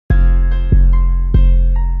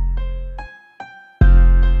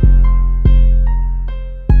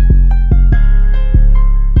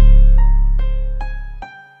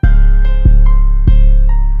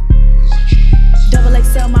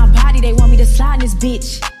slide in this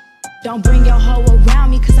bitch. Don't bring your hoe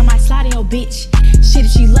around me, cause I might slide in your bitch. Shit,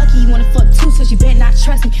 if she lucky, you wanna fuck too, so she better not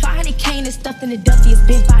trust me. 500K and it's stuffed in the Duffy. It's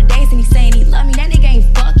been 5 days and he saying he love me. That nigga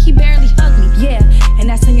ain't fuck, he barely hug me. Yeah, and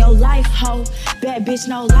that's in your life, ho. Bad bitch,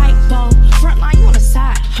 no light bulb. Front line, you on the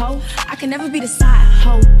side, ho. I can never be the side,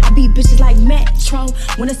 ho. I beat bitches like Metro.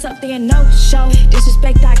 When it's up there, no show.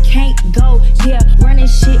 Disrespect, I can't go. Yeah, running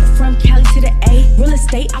shit from Cali to the A. Real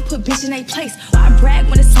estate, I put bitch in a place. Why I brag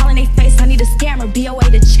when it's all in they face? I need a scammer, BOA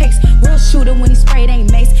to chase. Real shooter when he sprayed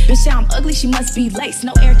ain't mace. Bitch say I'm ugly, she must be lace.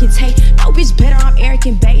 No Eric can take. No bitch better, I'm Eric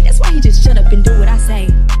and Bay. That's why he just shut up and do what I say.